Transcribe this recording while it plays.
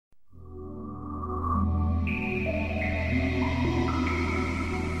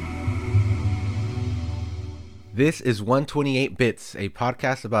This is 128 Bits, a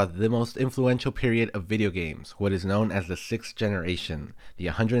podcast about the most influential period of video games, what is known as the sixth generation, the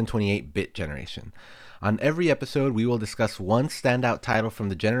 128-bit generation. On every episode, we will discuss one standout title from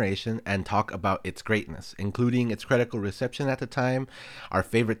the generation and talk about its greatness, including its critical reception at the time, our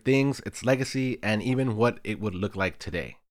favorite things, its legacy, and even what it would look like today.